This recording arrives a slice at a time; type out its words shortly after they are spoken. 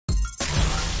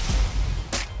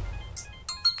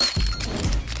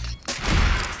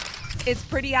It's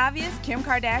pretty obvious Kim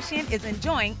Kardashian is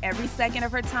enjoying every second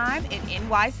of her time in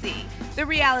NYC. The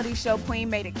reality show queen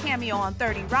made a cameo on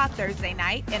 30 Rock Thursday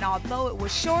night, and although it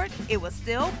was short, it was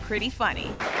still pretty funny.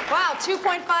 Wow,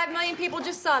 2.5 million people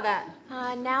just saw that.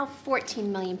 Now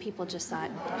 14 million people just saw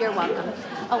it. You're welcome.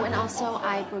 Oh, and also,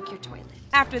 I broke your toilet.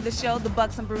 After the show, the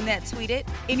buxom brunette tweeted,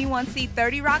 "Anyone see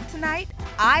 30 Rock tonight?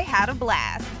 I had a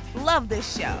blast. Love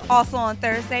this show." Also on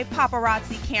Thursday,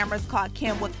 paparazzi cameras caught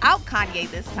Kim without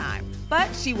Kanye this time.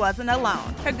 But she wasn't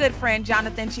alone. Her good friend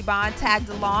Jonathan Cheban tagged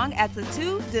along as the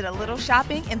two did a little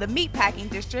shopping in the meatpacking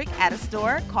district at a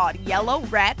store called Yellow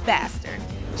Rat Bastard.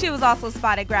 She was also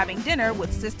spotted grabbing dinner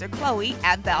with sister Chloe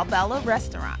at Valbella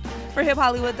Restaurant. For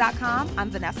HipHollywood.com, I'm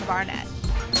Vanessa Barnett.